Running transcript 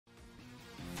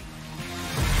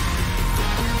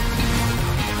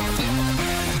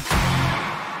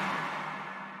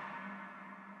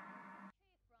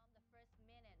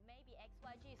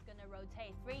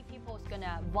Three people is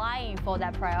gonna vying for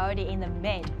that priority in the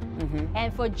mid,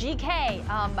 and for GK,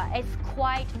 it's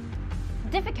quite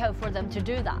difficult for them to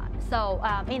do that. So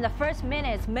in the first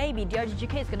minutes, maybe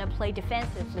DRG.GK is gonna play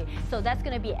defensively. So that's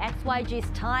gonna be XYG's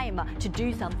time to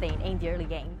do something in the early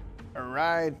game. All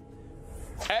right.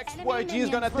 XYG is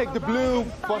gonna take the blue.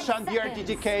 Foshan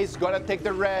DRG.GK is gonna take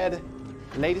the red.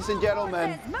 Ladies and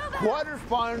gentlemen,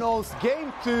 quarterfinals,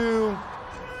 game 2.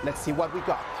 Let's see what we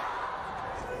got.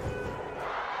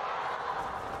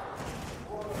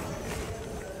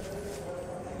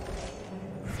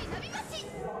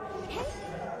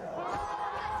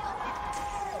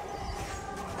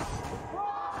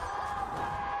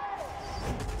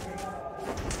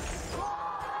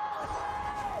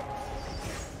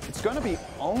 It's gonna be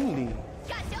only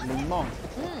Limon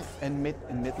in mid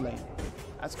lane.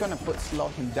 That's gonna slow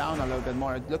him down a little bit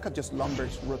more. Look at just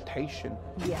Lumber's rotation,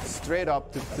 straight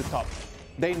up to the top.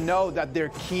 They know that their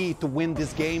key to win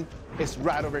this game is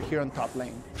right over here on top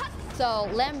lane. So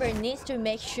Lambert needs to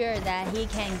make sure that he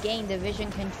can gain the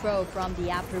vision control from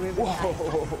the upper river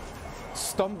side.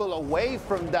 Stumble away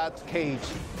from that cage.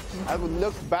 I would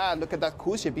look bad. Look at that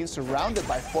Kushi being surrounded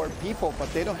by 4 people,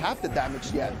 but they don't have the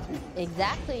damage yet.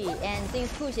 Exactly, and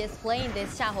since Kushi is playing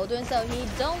this Xiaohodun, so he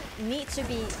don't need to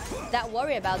be that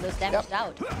worried about those damage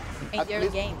out in the early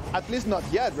game. At least not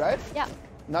yet, right? Yeah.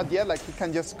 Not yet, like he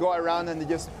can just go around and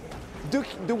just do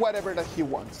whatever that he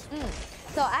wants.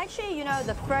 So actually, you know,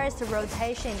 the first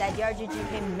rotation that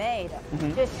DRG.GK made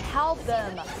just helped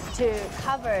them to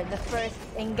cover the first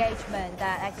engagement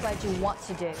that XYG wants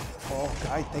to do. Oh,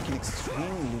 guy taking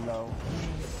extremely low.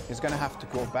 He's gonna have to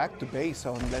go back to base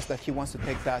unless that he wants to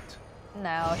take that.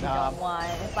 No, he don't want.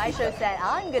 Baisho said,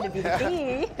 I'm gonna be the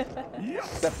key.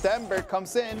 September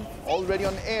comes in, already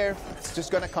on air. It's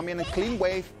just gonna come in and clean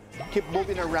wave. Keep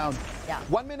moving around.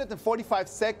 1 minute and 45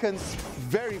 seconds.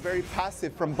 Very, very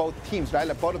passive from both teams, right?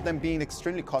 Like both of them being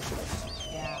extremely cautious.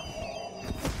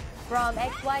 From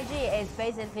XYG, it's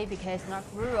basically because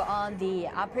Nakuru on the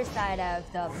upper side of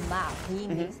the map, he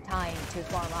needs time to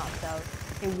farm up.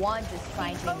 So he wants just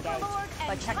trying to engage.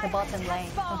 But check the bottom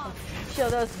lane.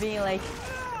 Shodo's being like,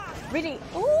 really,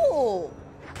 ooh!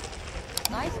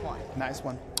 Nice one. Nice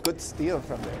one. Good steal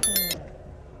from there.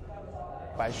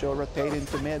 Baisho rotating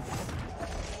to mid.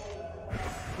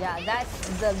 Yeah, that's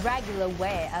the regular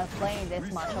way of playing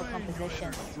this martial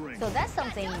composition. So that's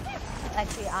something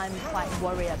actually I'm quite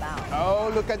worried about.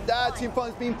 Oh, look at that. Teamfon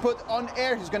is being put on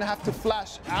air. He's going to have to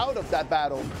flash out of that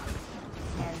battle.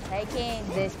 And taking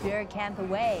this spirit camp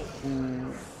away.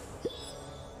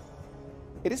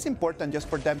 It is important just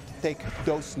for them to take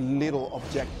those little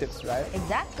objectives, right?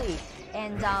 Exactly.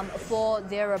 And for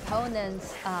their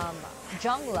opponent's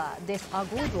jungler, this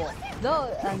Agudo, though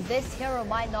this hero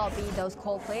might not be those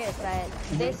core players, but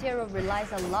this hero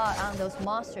relies a lot on those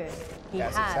monsters he has.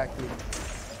 Exactly.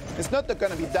 It's not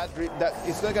going to be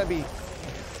it's not going to be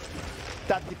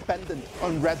that dependent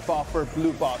on red buff or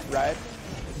blue buff, right?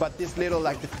 But this little,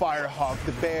 like the Firehawk,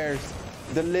 the bears,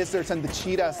 the lizards, and the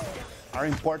cheetahs are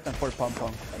important for Pom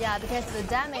Pom. Yeah, because the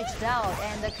damage dealt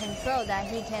and the control that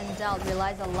he can dealt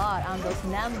relies a lot on those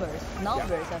numbers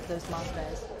of those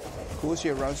monsters.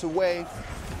 Kushi runs away.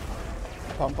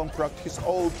 Pom Pom procced his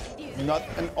ult. Not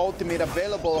an ultimate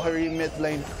available here in mid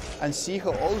lane. And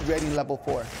Shiho already level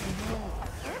 4.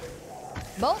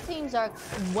 Both teams are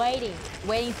waiting.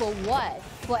 Waiting for what?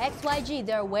 For XYG,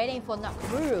 they're waiting for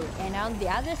Nakuru. And on the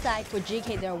other side, for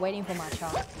GK, they're waiting for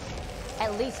Machar.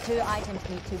 At least 2 items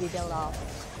need to be built off.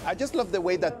 I just love the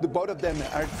way that both of them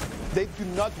they do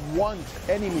not want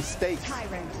any mistakes.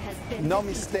 No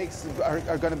mistakes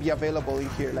are going to be available in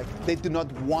here. Like, they do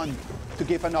not want to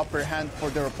give an upper hand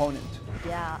for their opponent.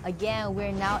 Yeah, again,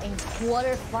 we're now in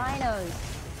quarterfinals.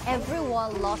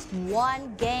 Everyone lost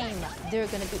 1 game. They're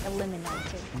going to be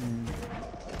eliminated.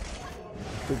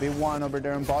 2v1 over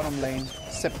there in bottom lane.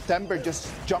 September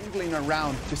just jungling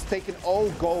around, just taking all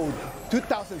gold.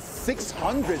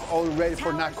 2,600 already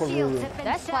for Nakuru.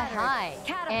 That's quite high.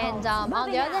 And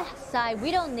on the other side,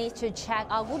 we don't need to check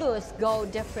Agudo's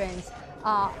gold difference.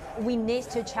 We need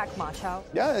to check Machao.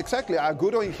 Yeah, exactly.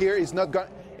 Agudo in here is not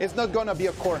gonna be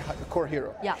a core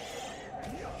hero. Yeah.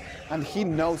 And he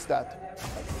knows that.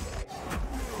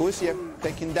 Kusia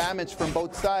taking damage from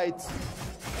both sides.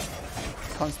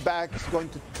 Comes back, is going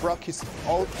to proc his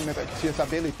ultimate, his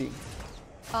ability.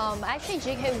 Actually,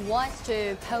 GK wants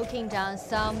to poking down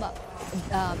some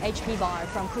HP bar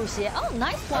from Kusia. Oh,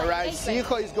 nice one. All right,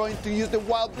 Shiho is going to use the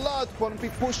Wild Blood, going to be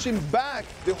pushing back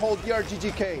the whole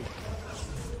DRG.GK.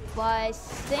 But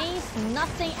since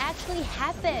nothing actually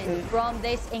happened from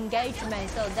this engagement,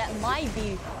 so that might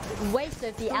be waste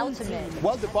of the ultimate.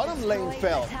 Well, the bottom lane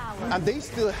fell, and they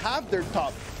still have their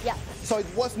top. Yeah. So it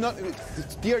was not,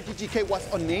 DRG.GK was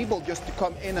unable just to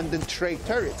come in and then trade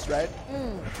turrets, right?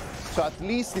 So at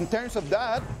least in terms of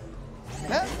that,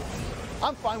 yeah,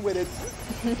 I'm fine with it.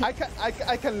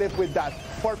 I can live with that.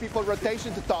 4 people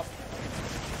rotation to top.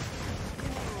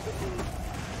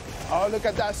 Oh, look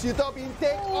at that. Syuto being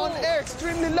taken on air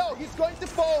extremely low. He's going to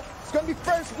fall. It's going to be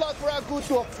first blood for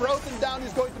Aguto. Frozen down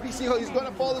is going to be Siho. He's going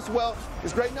to fall as well.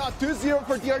 It's right now 2-0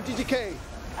 for DRG.GK.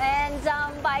 And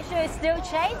Baishu is still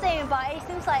chasing, but it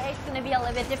seems like it's going to be a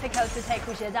little bit difficult to take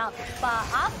Kuxie down. But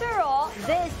after all,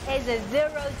 this is a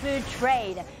 0-2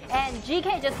 trade. And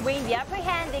GK just win the upper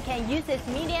hand. They can use this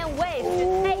medium wave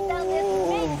to take down this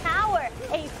mid tower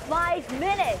in 5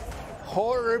 minutes.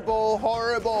 Horrible,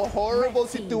 horrible, horrible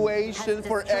situation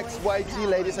for XYG,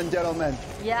 ladies and gentlemen.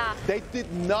 Yeah. They did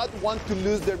not want to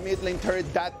lose their mid lane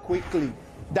turret that quickly.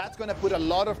 That's going to put a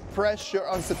lot of pressure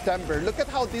on September. Look at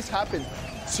how this happened.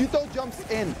 Syuto jumps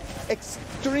in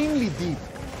extremely deep.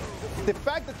 The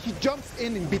fact that he jumps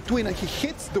in between and he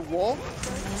hits the wall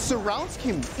surrounds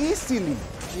him easily.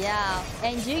 Yeah,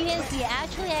 and you can see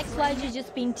actually XYG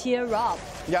just being tiered up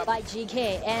by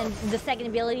GK, and the second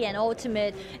ability and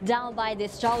ultimate down by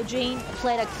this Zhao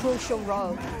played a crucial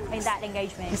role in that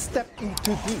engagement. He stepped in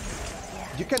too deep.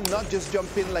 You cannot just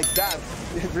jump in like that.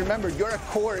 Remember, you're a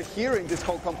core here in this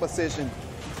whole composition.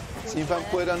 Xinfang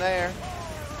put on air.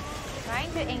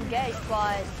 Trying to engage,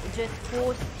 but just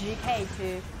force GK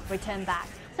to return back.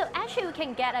 So actually we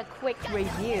can get a quick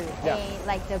review in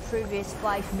like the previous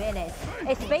 5 minutes.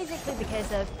 It's basically because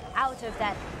of out of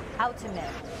that ultimate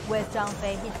with Zhang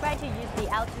Fei. He tried to use the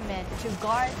ultimate to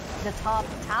guard the top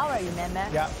tower, you remember?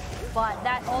 Yeah. But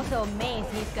that also means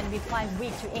he's going to be quite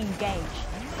weak to engage.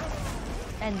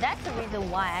 And that's the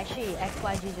reason why actually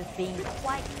XYG just being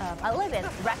quite a little bit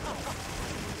reckless.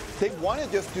 They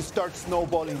wanted just to start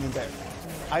snowballing in there.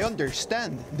 I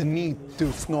understand the need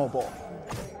to snowball.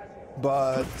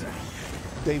 But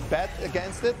they bet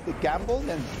against it, they gambled,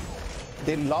 and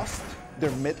they lost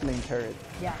their mid lane turret.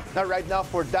 Yeah. Now right now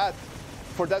for that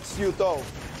Syuto,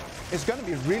 it's going to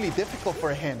be really difficult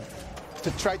for him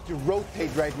to try to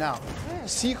rotate right now.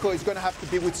 Siho is going to have to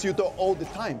be with Syuto all the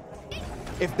time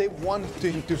if they want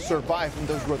him to survive in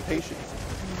those rotations.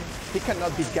 He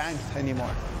cannot be ganked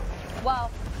anymore.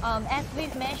 Well, as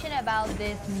we've mentioned about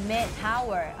this mid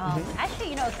tower, actually,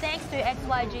 you know, thanks to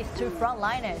XYG's 2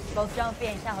 frontliners, both Zhang Fei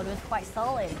and Xiahou is quite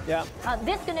solid. Yeah.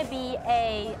 This is going to be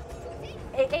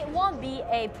it won't be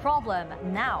a problem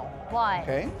now, but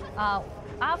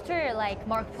after like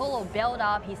Marco Polo build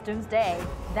up his Doomsday,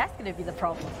 that's going to be the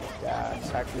problem. Yeah,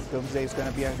 exactly. Doomsday is going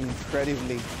to be an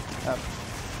incredibly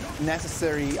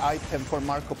necessary item for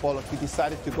Marco Polo. He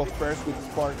decided to go first with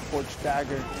Spark Forge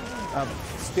Dagger.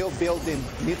 Still building,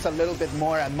 needs a little bit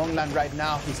more, and Monglan right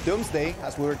now, his Doomsday,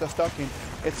 as we were just talking,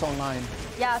 it's online.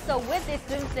 Yeah, so with this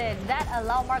Doomsday, that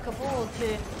allows Marco Polo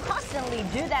to constantly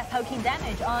do that poking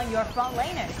damage on your front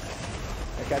laners.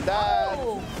 Look at that.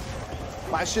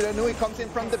 My Shiranui comes in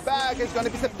from the back. It's going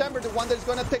to be September, the one that is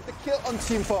going to take the kill on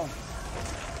Xinfang.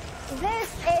 This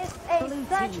is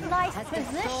such nice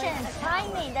position,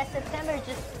 timing that September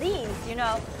just sees, you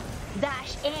know.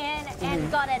 Dash in and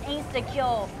got an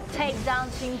insta-kill, take down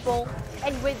Xinfang.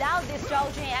 And without this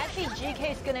Zhao Jun, actually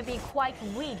GK is going to be quite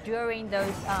weak during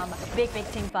those big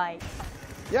team fights.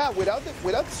 Yeah, without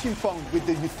Xinfang, with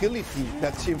the utility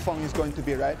that Xinfang is going to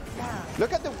be, right? Yeah.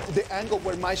 Look at the angle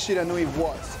where my Shiranui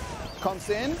was. Comes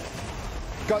in,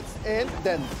 guts in,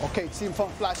 then, okay,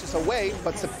 Xinfang flashes away,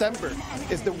 but September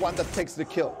is the one that takes the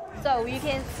kill. So you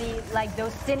can see like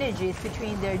those synergies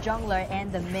between their jungler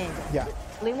and the mid. Yeah.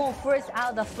 Limon forced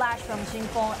out the flash from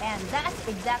Xinfang, and that's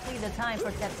exactly the time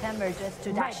for September just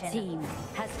to dash in. Red team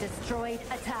has destroyed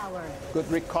a tower. Good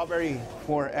recovery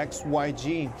for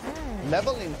XYG.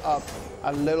 Leveling up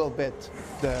a little bit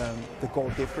the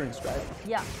goal difference, right?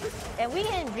 Yeah, and we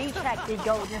can recheck the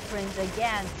goal difference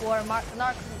again for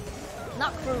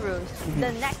Nakruru.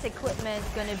 The next equipment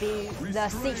is going to be the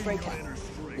Siege Breaker.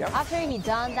 Yep. After he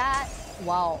done that,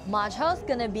 wow, Ma Chao's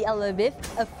going to be a little bit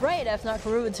afraid of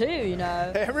Nakruru too, you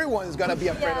know. Everyone's going to be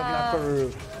afraid of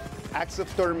Nakruru. Axe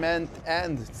of Torment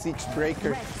and Siege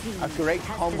Breaker, a great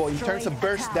combo in terms of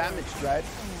burst damage, right?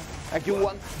 Like you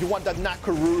want that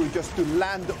Nakaruru just to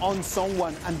land on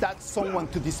someone and that someone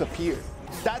to disappear.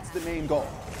 That's the main goal.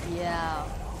 Yeah.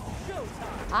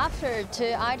 After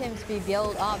 2 items be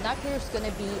built up, Nakaruru is going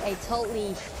to be a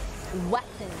totally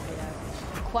weapon, you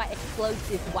know, quite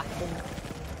explosive weapon.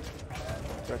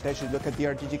 Rotation, look at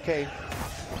DRG.GK.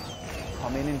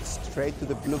 coming in straight to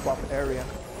the blue buff area,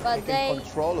 But taking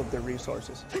control of the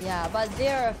resources. Yeah, but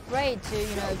they're afraid to,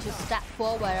 to step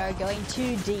forward or going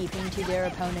too deep into their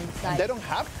opponent's side. They don't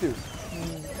have to.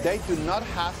 They do not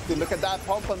have to. Look at that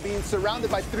Pom-Pom being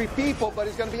surrounded by 3 people, but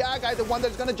it's going to be Agai, the one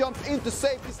that's going to jump in to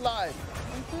save his life.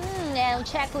 And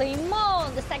check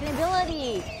Limon, the second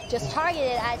ability, just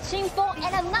targeted at Xingfeng,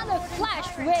 and another flash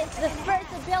with the first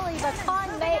ability, but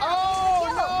can't make Oh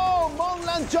no!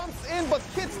 Monglan jumps in but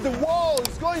hits the wall.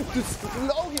 It's going to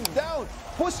slow him down,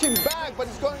 push him back, but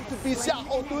it's going to be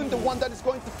Xiao Dun, the one that is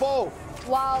going to fall.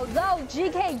 Wow, though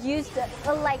GK used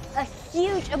like a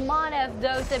huge amount of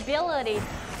those abilities,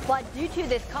 but due to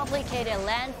this complicated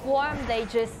landform, they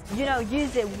just,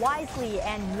 use it wisely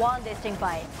and won this team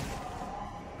fight.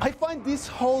 I find this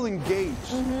whole engage,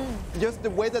 just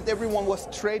the way that everyone was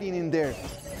trading in there.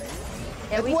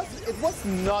 It was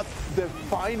not the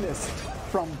finest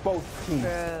from both teams.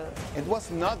 It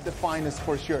was not the finest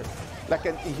for sure. Like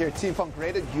here, Xingfeng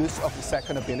created use of the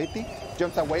second ability,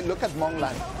 jumps away. Look at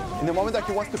Monglan. In the moment that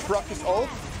he wants to proc his ult,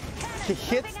 he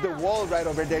hits the wall right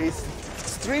over there. He's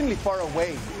extremely far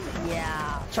away.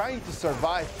 Yeah. Trying to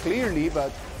survive clearly,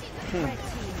 but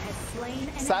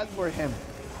sad for him.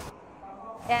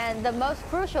 And the most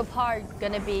crucial part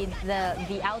gonna be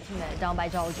the ultimate done by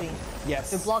Zhao Jun. Yes.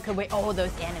 To block away all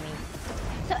those enemies.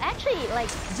 So actually,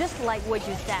 just like what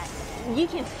you said, you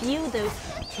can feel those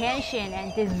tension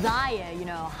and desire,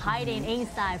 hiding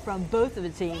inside from both of the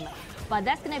team. But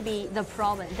that's gonna be the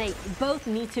problem. They both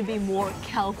need to be more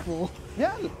careful.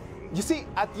 Yeah. You see,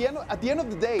 at the end of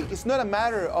the day, it's not a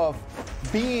matter of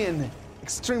being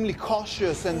extremely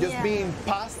cautious and just being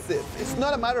passive. It's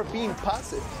not a matter of being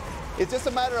passive. It's just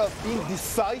a matter of being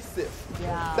decisive.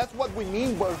 Yeah. That's what we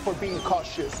mean for being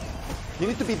cautious. You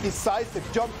need to be decisive,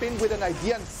 jump in with an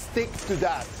idea and stick to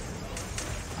that.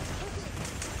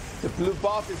 The blue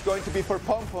buff is going to be for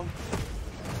Pom-Pom.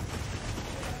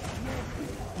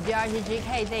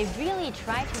 DRG.GK, they really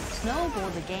try to snowball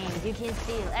the game. You can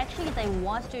see, actually they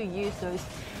want to use those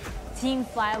team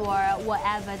fight or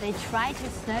whatever. They try to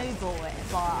snowball it,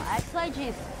 but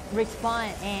XYG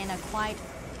respond in a quite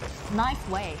nice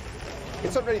way.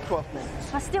 It's already 12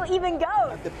 minutes. But still even go.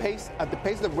 At the pace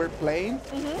that we're playing,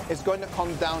 it's going to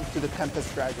come down to the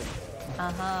Tempest Dragon.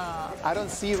 I don't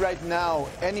see right now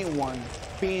anyone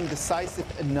being decisive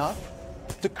enough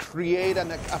to create a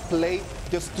play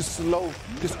just to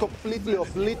just completely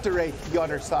obliterate the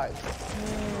other side.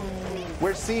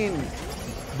 We're seeing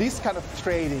this kind of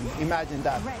trading. Imagine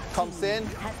that. Comes in,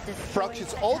 procs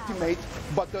his ultimate,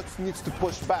 but just needs to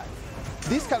push back.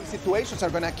 These kind of situations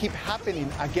are going to keep happening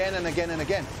again and again and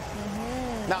again.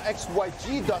 Now,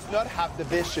 XYG does not have the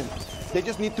vision. They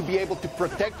just need to be able to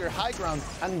protect their high ground,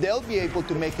 and they'll be able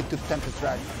to make it to Tempest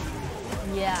Dragon.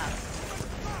 Yeah.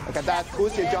 Look at that.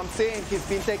 Kusia jumps in. He's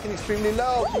been taken extremely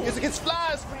low. Using his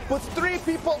flash, puts 3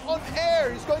 people on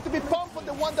air. He's going to be Pom-Pom,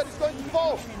 the one that is going to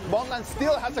fall. Monglan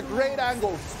still has a great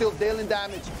angle, still dealing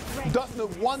damage. Does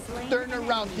not want to turn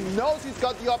around. He knows he's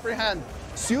got the upper hand.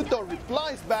 Suto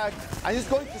replies back, and he's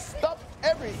going to stop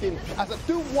everything as a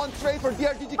 2-1 trade for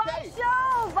DRG.GK.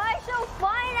 Baisho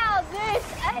find out this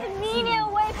immediate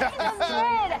wave in the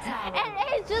mid, and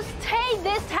it just take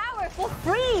this tower for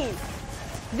free.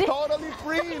 Totally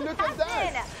free, look at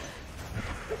that.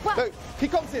 Well, Look, he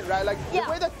comes in, right? Like the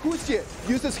way that Kusia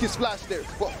uses his flash there.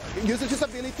 Well, uses his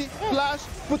ability, flash,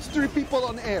 puts 3 people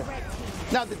on air.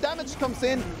 Now the damage comes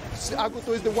in, Aguto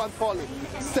is the one following.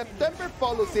 September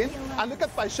follows in, and look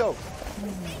at Baisho.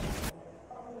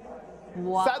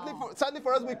 wow. Sadly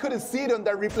for us, we couldn't see it on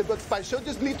that replay, but Baisho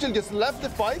just literally just left the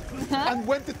fight and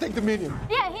went to take the minion.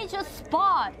 Yeah, he just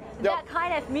spot that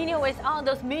kind of minion was on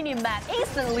those mini-map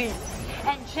instantly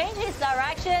and change his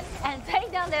direction and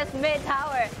take down this mid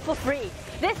tower for free.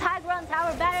 This high ground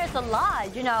tower matters a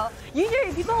lot,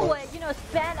 Usually people would,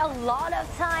 spend a lot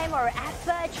of time or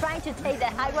effort trying to take the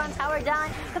high ground tower down,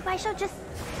 but Baisho just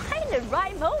find the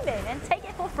right moment and take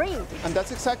it for free. And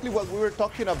that's exactly what we were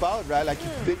talking about, right? Like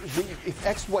if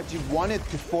XYG wanted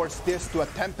to force this to a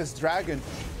Tempest Dragon,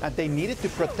 and they needed to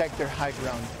protect their high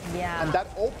ground. Yeah. And that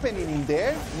opening in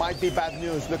there might be bad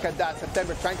news. Look at that,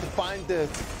 September trying to find the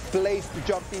place to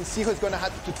jump in. Siho is going to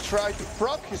have to try to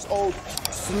proc his ult,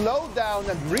 slow down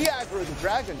and re-aggro the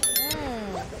dragon.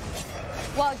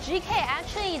 Well, GK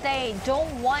actually, they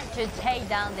don't want to take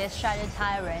down this Shadow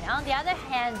Tyrant. On the other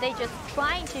hand, they just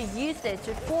trying to use this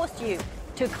to force you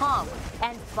to come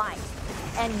and fight.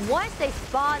 And once they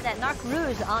spot that Narc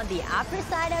Rouge on the upper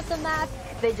side of the map,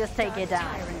 they just take it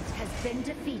down. Has been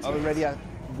defeated. Already at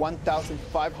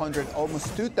 1,500,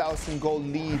 almost 2,000 gold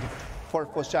lead for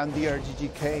Foshan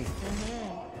DRG.GK.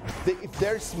 if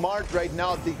they're smart right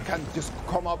now, they can just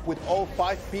come up with all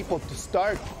 5 people to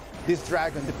start this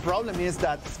dragon. The problem is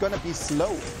that it's going to be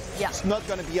slow. Yeah. It's not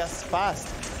going to be as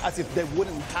fast as if they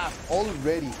wouldn't have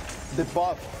already the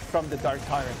buff from the Dark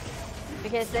Tyrant.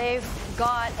 Because they've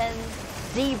got an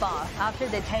debuff after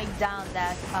they take down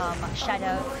that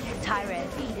Shadow Tyrant.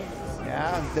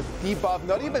 Yeah, the debuff,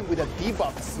 not even with a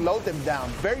debuff, slowed them down.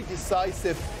 Very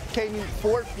decisive. Came in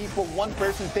 4 people, 1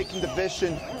 person taking the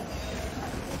vision.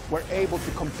 We're able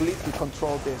to completely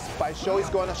control this. Baisho is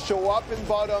going to show up in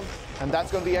bottom, and that's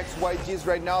going to be XYG's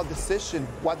right now decision,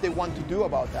 what they want to do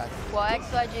about that. Well,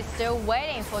 XYG is still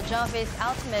waiting for Jumpy's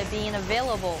ultimate being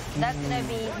available. That's going to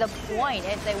be the point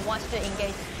if they want to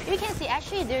engage. You can see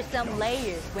actually there's some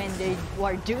layers when they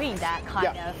were doing that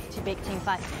kind of to big team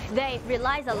fight. They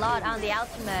relies a lot on the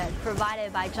ultimate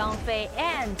provided by Zhang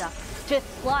and just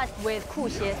plus with Ku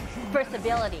Xie's first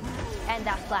ability and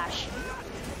that flash.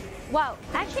 Well,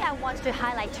 actually, I want to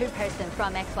highlight 2 persons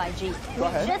from XYG. Go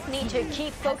ahead. We just need to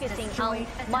keep focusing on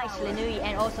Mai Shilinui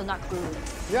and also Nakuru.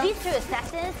 Yeah. These 2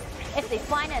 assassins, if they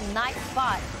find a nice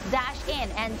spot, dash in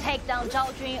and take down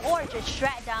Zhao Jun or just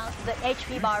shred down the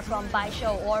HP bar from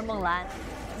Baisho or Menglan,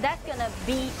 that's going to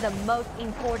be the most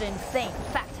important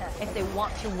factor if they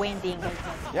want to win the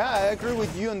engagement. Yeah, I agree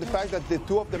with you on the fact that the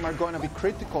 2 of them are going to be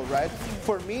critical, right?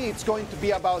 For me, it's going to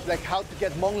be about like how to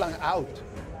get Menglan out.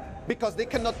 Because they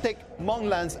cannot take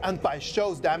Menglan's and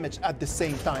Baisho's damage at the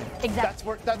same time.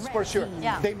 Exactly. That's for sure.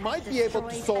 Yeah. They might be able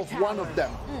to solve one of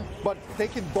them, but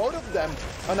taking both of them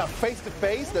on a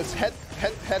face-to-face, this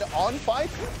head-on fight,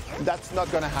 that's not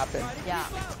going to happen. Yeah.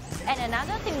 And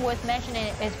another thing worth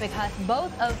mentioning is because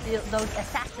both of those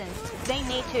assassins, they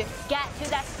need to get to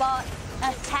that spot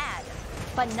ahead.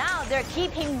 But now they're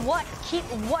keep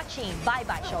watching by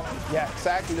Baisho. Yeah,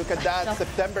 exactly. Look at that.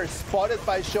 September spotted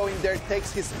Baisho in there,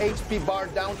 takes his HP bar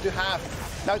down to half.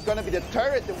 Now it's going to be the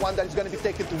turret, the one that is going to be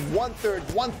taken to 1/3,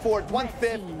 1/4,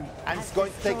 1/5, and it's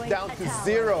going to take down to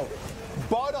 0.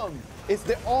 Bottom is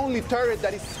the only turret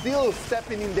that is still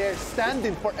stepping in there,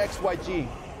 standing for XYG.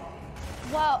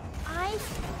 Well, I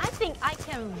think I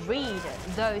can read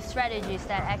those strategies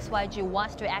that XYG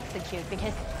wants to execute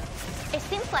because it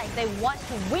seems like they want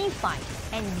to win fight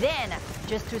and then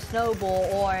just to snowball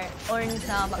or earn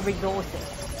some resources.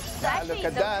 So actually,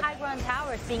 the high ground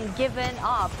tower is being given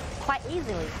up quite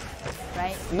easily,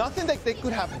 right? Nothing that they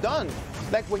could have done.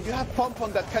 Like when you have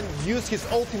Pompon that can use his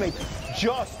ultimate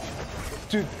just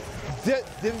to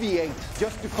deviate,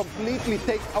 just to completely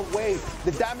take away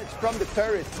the damage from the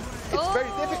turret. It's very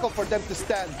difficult for them to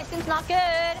stand. It seems not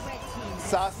good.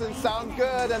 Doesn't sound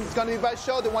good, and it's going to be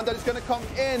Baisho, the one that is going to come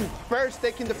in first,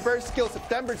 taking the first kill.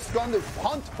 September is going to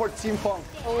hunt for Team Fong.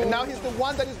 And now he's the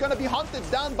one that is going to be hunted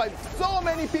down by so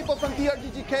many people from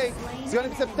DRG.GK. It's going to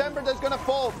be September that's going to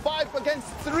fall. 5 against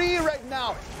 3 right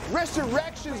now.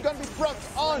 Resurrection is going to be brought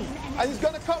on, and he's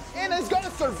going to come in and he's going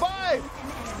to survive.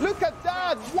 Look at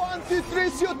that. 1, 2, 3.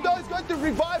 Sioto is going to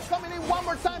revive, coming in one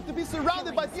more time to be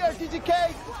surrounded by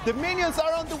DRG.GK. The minions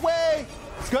are on the way.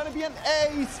 It's going to be an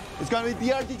ace. It's going to be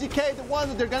DRG.GK, the one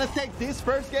that they're going to take this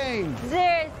first game.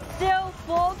 There's still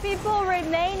 4 people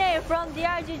remaining from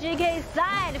DRG.GK's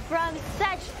side from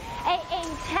such an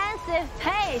intensive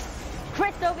pace.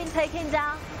 Crystal been taken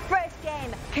down. First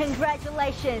game.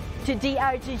 Congratulations to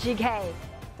DRG.GK.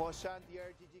 For Shan,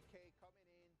 DRG.